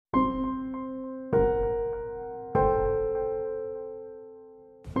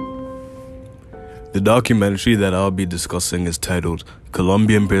The documentary that I'll be discussing is titled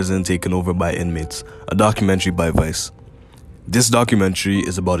Colombian Prison Taken Over by Inmates, a documentary by Vice. This documentary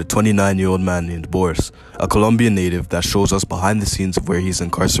is about a 29-year-old man named Boris, a Colombian native that shows us behind the scenes of where he's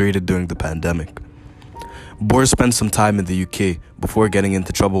incarcerated during the pandemic. Boris spent some time in the UK before getting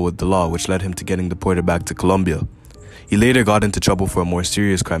into trouble with the law, which led him to getting deported back to Colombia. He later got into trouble for a more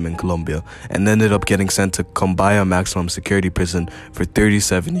serious crime in Colombia and ended up getting sent to Cumbaya maximum security prison for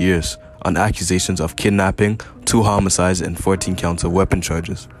 37 years on accusations of kidnapping, 2 homicides, and 14 counts of weapon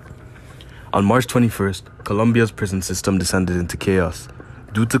charges. On March 21st, Colombia's prison system descended into chaos.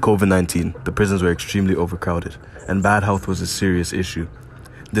 Due to COVID-19, the prisons were extremely overcrowded, and bad health was a serious issue.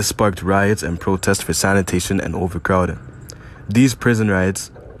 This sparked riots and protests for sanitation and overcrowding. These prison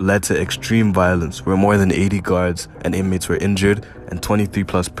riots led to extreme violence, where more than 80 guards and inmates were injured and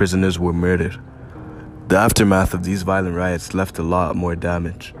 23-plus prisoners were murdered. The aftermath of these violent riots left a lot more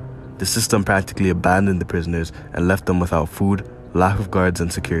damage. The system practically abandoned the prisoners and left them without food, lack of guards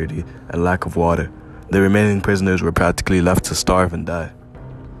and security, and lack of water. The remaining prisoners were practically left to starve and die.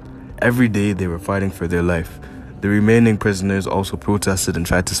 Every day they were fighting for their life. The remaining prisoners also protested and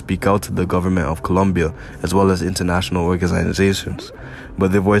tried to speak out to the government of Colombia as well as international organizations,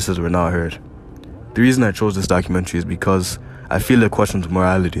 but their voices were not heard. The reason I chose this documentary is because I feel it questions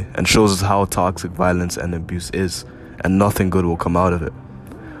morality and shows us how toxic violence and abuse is, and nothing good will come out of it.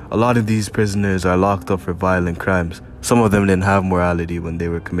 A lot of these prisoners are locked up for violent crimes. Some of them didn't have morality when they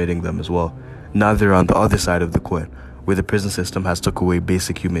were committing them as well. Now they're on the other side of the coin, where the prison system has took away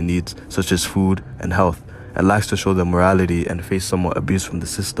basic human needs such as food and health, and lacks to show them morality and face somewhat abuse from the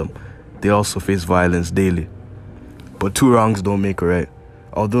system. They also face violence daily. But 2 wrongs don't make a right.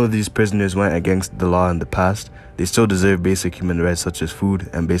 Although these prisoners went against the law in the past, they still deserve basic human rights such as food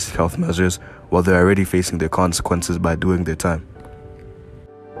and basic health measures, while they're already facing their consequences by doing their time.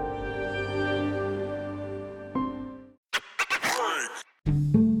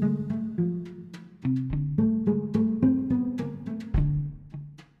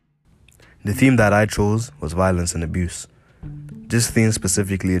 The theme that I chose was violence and abuse. This theme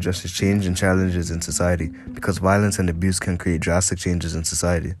specifically addresses change and challenges in society because violence and abuse can create drastic changes in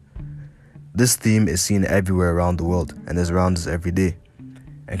society. This theme is seen everywhere around the world and is around us every day,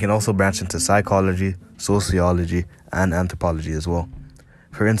 and can also branch into psychology, sociology, and anthropology as well.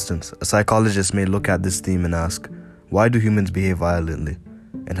 For instance, a psychologist may look at this theme and ask, why do humans behave violently,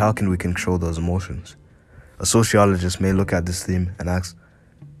 and how can we control those emotions? A sociologist may look at this theme and ask,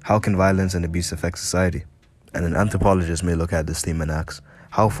 how can violence and abuse affect society? And an anthropologist may look at this theme and ask,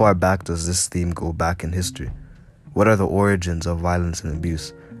 how far back does this theme go back in history? What are the origins of violence and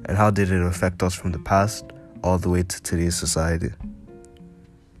abuse? And how did it affect us from the past all the way to today's society?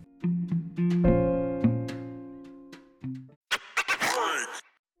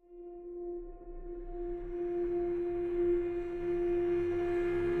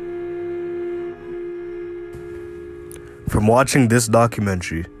 From watching this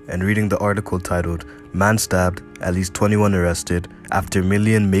documentary and reading the article titled Man Stabbed, at least 21 Arrested After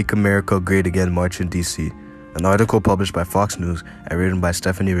Million Make America Great Again March in DC, an article published by Fox News and written by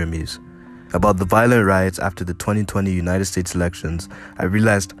Stephanie Remiz, about the violent riots after the 2020 United States elections, I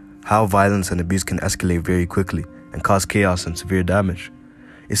realized how violence and abuse can escalate very quickly and cause chaos and severe damage.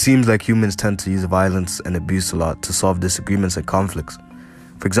 It seems like humans tend to use violence and abuse a lot to solve disagreements and conflicts.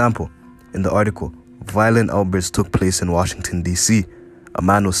 For example, in the article, violent outbursts took place in Washington, D.C. A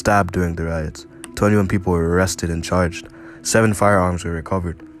man was stabbed during the riots. 21 people were arrested and charged. 7 firearms were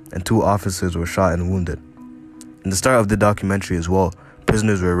recovered, and 2 officers were shot and wounded. In the start of the documentary as well,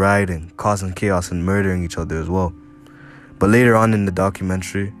 prisoners were rioting, causing chaos and murdering each other as well. But later on in the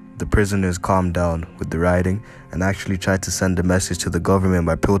documentary, the prisoners calmed down with the rioting and actually tried to send a message to the government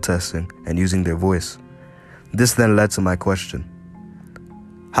by protesting and using their voice. This then led to my question.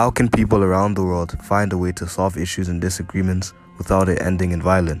 How can people around the world find a way to solve issues and disagreements without it ending in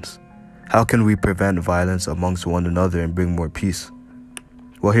violence? How can we prevent violence amongst one another and bring more peace?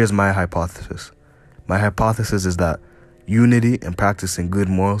 Well, here's my hypothesis. My hypothesis is that unity and practicing good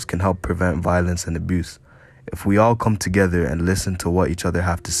morals can help prevent violence and abuse. If we all come together and listen to what each other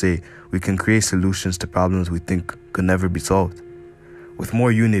have to say, we can create solutions to problems we think could never be solved. With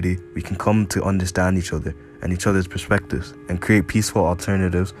more unity, we can come to understand each other and each other's perspectives and create peaceful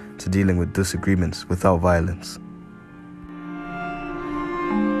alternatives to dealing with disagreements without violence.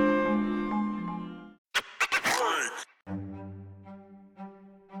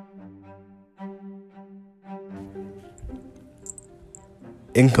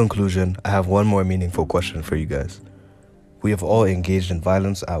 In conclusion, I have one more meaningful question for you guys. We have all engaged in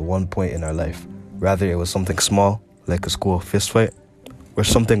violence at one point in our life, Rather, it was something small, like a school fistfight, or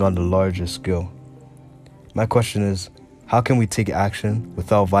something on the larger scale, My question is, how can we take action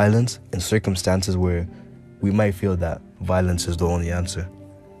without violence in circumstances where we might feel that violence is the only answer?